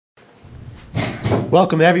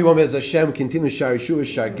Welcome everyone, as Hashem continues Shar Yeshua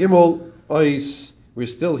Shar Gimel Ois. We're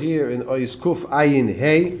still here in Ois Kuf Ayin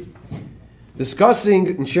Hey, discussing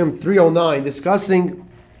in Shem 309, discussing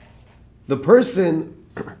the person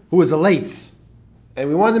who is a Leitz. And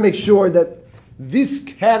we want to make sure that this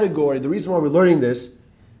category, the reason why we're learning this,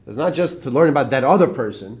 is not just to learn about that other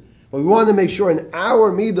person, but we want to make sure in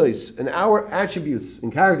our midos, in our attributes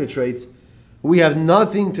and character traits, we have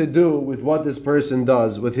nothing to do with what this person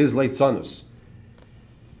does with his Leitzanus.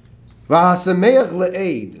 V'hasameach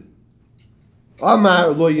le'eid, amar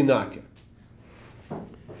lo yinake.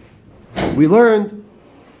 We learned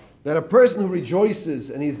that a person who rejoices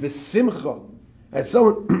and he's besimcha at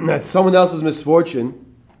someone else's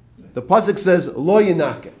misfortune, the pasuk says lo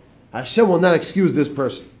yinake. Hashem will not excuse this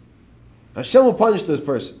person. Hashem will punish this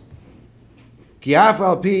person. Ki af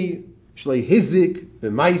al pi shlei hizik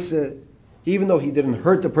b'maise, even though he didn't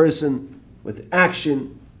hurt the person with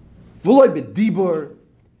action, v'loi b'dibur,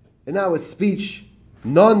 and now with speech,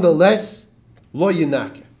 nonetheless, lo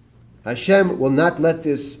yinake. Hashem will not let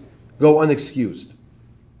this go unexcused.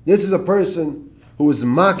 This is a person who is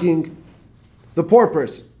mocking the poor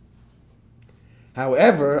person.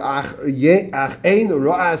 However, let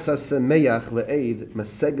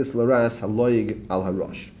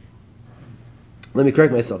me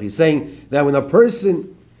correct myself. He's saying that when a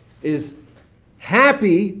person is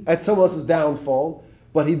happy at someone else's downfall,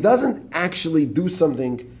 but he doesn't actually do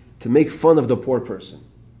something to make fun of the poor person.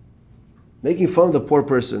 Making fun of the poor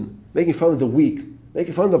person, making fun of the weak,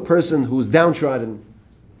 making fun of the person who's downtrodden.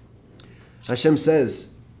 Hashem says,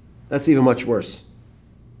 that's even much worse.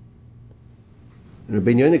 And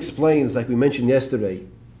Rabbi Yochanan explains, like we mentioned yesterday,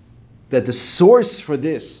 that the source for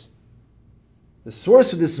this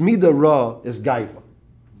midah ra is gaiva.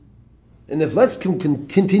 And if let's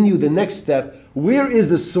continue the next step, where is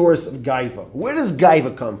the source of gaiva? Where does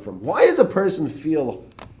gaiva come from? Why does a person feel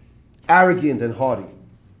arrogant and haughty?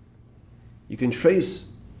 You can trace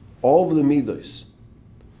all of the midos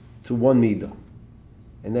to one midah,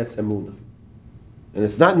 and that's emunah. And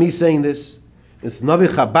it's not me saying this. It's Navi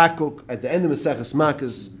Chabakuk at the end of Maseches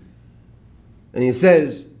Makkos, and he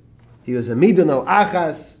says he was a midah al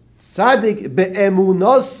achas tzaddik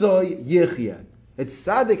be'emunosoi yichya. It's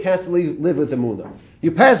tzaddik has to live with emunah.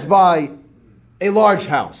 You pass by a large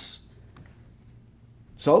house,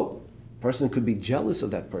 so a person could be jealous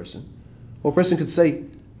of that person, or a person could say,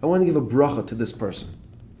 I want to give a bracha to this person.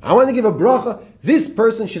 I want to give a bracha. This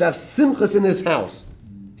person should have simchas in his house.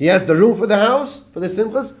 He has the room for the house, for the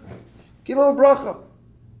simchas. Give him a bracha.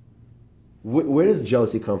 Where does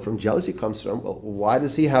jealousy come from? Jealousy comes from, well, why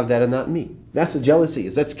does he have that and not me? That's what jealousy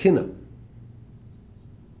is. That's kinna.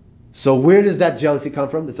 So where does that jealousy come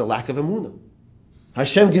from? It's a lack of emunah.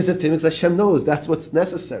 Hashem gives it to him because Hashem knows that's what's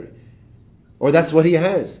necessary. Or that's what he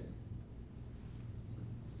has.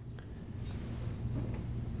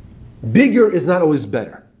 Bigger is not always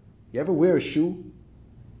better. You ever wear a shoe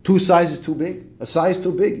 2 sizes too big? A size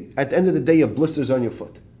too big? At the end of the day, you have blisters on your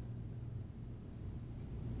foot.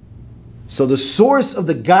 So the source of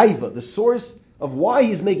the gaiva, the source of why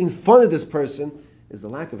he's making fun of this person, is the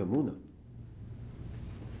lack of emunah.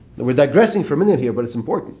 Now we're digressing for a minute here, but it's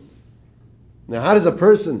important. Now, how does a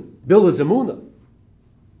person build his emunah?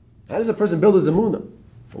 How does a person build his emunah?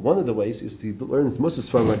 For one of the ways is to learn his Musas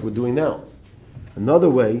from like we're doing now. Another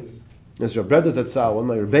way, as Rav Breda Zatzal, one of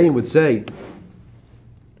my Rebbeim would say,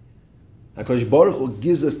 HaKadosh Baruch Hu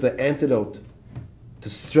gives us the antidote to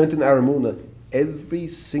strengthen our emunah every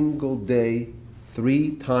single day,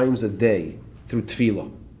 3 times a day, through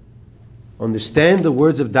tefillah. Understand the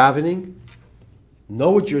words of davening,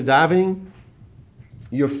 know what you're davening.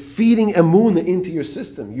 You're feeding emunah into your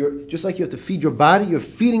system. You're just like you have to feed your body, you're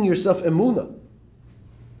feeding yourself emunah.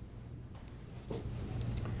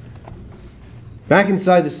 Back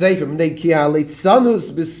inside the Sefer,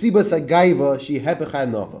 Leitzanus b'sibas hagaiva shehepech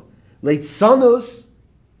hanava. Leitzanus,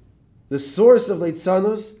 the source of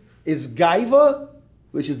Leitzanus, is gaiva,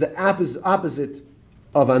 which is the opposite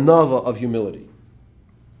of anava, of humility.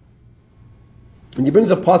 And he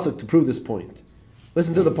brings a pasuk to prove this point.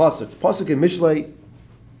 Listen to the pasuk. Pasuk in Mishlei,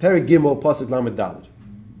 Perek Gimel, pasuk Lamed Daled.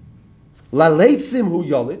 La leitzim hu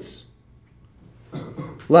yolitz.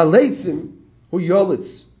 La leitzim hu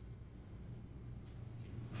yolitz.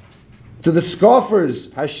 To the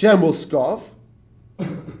scoffers, Hashem will scoff.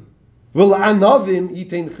 V'la anavim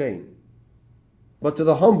yitein chen. But to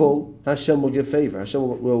the humble, Hashem will give favor. Hashem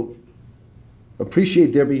will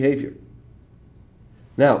appreciate their behavior.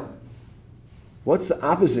 Now, what's the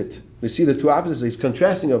opposite? We see the two opposites he's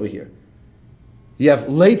contrasting over here. You have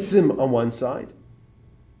leitzim on one side.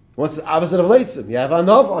 What's the opposite of leitzim? You have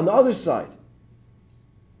anav on the other side.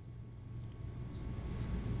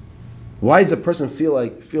 Why does a person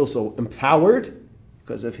feel so empowered?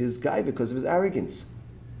 Because of his gaiva, because of his arrogance.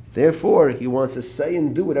 Therefore, he wants to say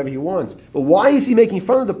and do whatever he wants. But why is he making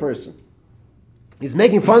fun of the person? He's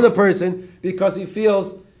making fun of the person because he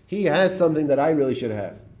feels he has something that I really should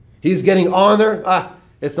have. He's getting honor.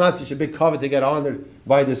 It's not such a big covet to get honored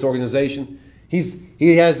by this organization.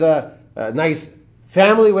 He has a nice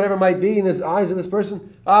family, whatever it might be in his eyes of this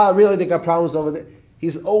person. Really, they got problems over there.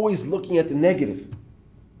 He's always looking at the negative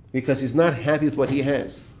because he's not happy with what he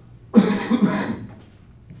has.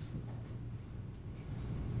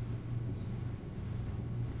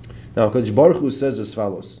 Now, HaKadosh Baruch Hu says as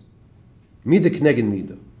follows: Mida k'neged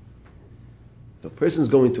mida. If a person is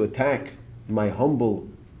going to attack my humble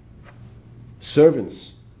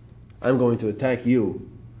servants, I'm going to attack you,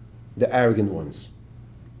 the arrogant ones.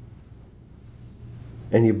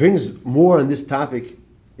 And he brings more on this topic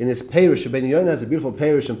in his Perush. Rabbeinu Yonah has a beautiful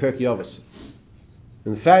Perush in Pirkei Avos.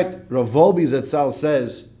 In fact, Rav Wolbe Zatzal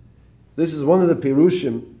says this is one of the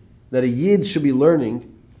Perushim that a Yid should be learning.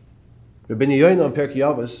 Rabbeinu Yonah on Pirkei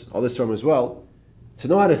Avos, all this term as well, to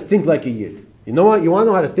know how to think like a Yid. You know what? You want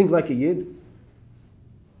to know how to think like a Yid?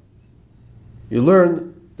 You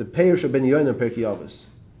learn the Perush of Rabbeinu Yonah on Pirkei Avos.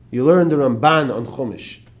 You learn the Ramban on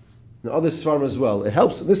Chumash. And other Sfarim as well. It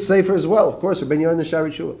helps this Sefer as well, of course, Rabbeinu Yonah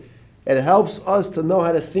Shari Tshuva. It helps us to know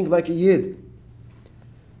how to think like a Yid.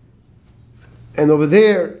 And over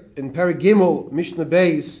there, in Perek Gimel, Mishnah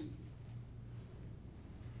Beis,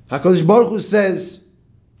 HaKadosh Baruch Hu says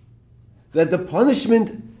that the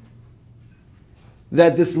punishment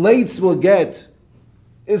that this Leitz will get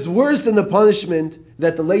is worse than the punishment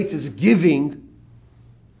that the Leitz is giving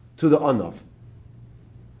to the Anav.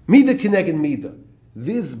 Mida k'neged mida.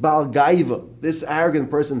 This Baal Gaiva, this arrogant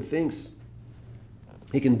person thinks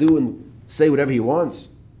he can do and say whatever he wants.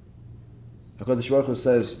 HaKadosh Baruch Hu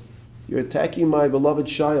says, you're attacking my beloved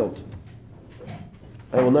child.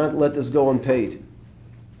 I will not let this go unpaid.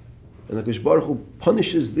 And HaKadosh Baruch Hu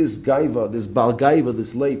punishes this Gaiva, this Baal Gaiva,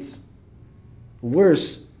 this Leitz,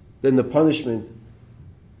 worse than the punishment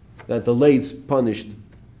that the Leitz punished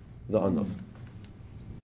the Anav.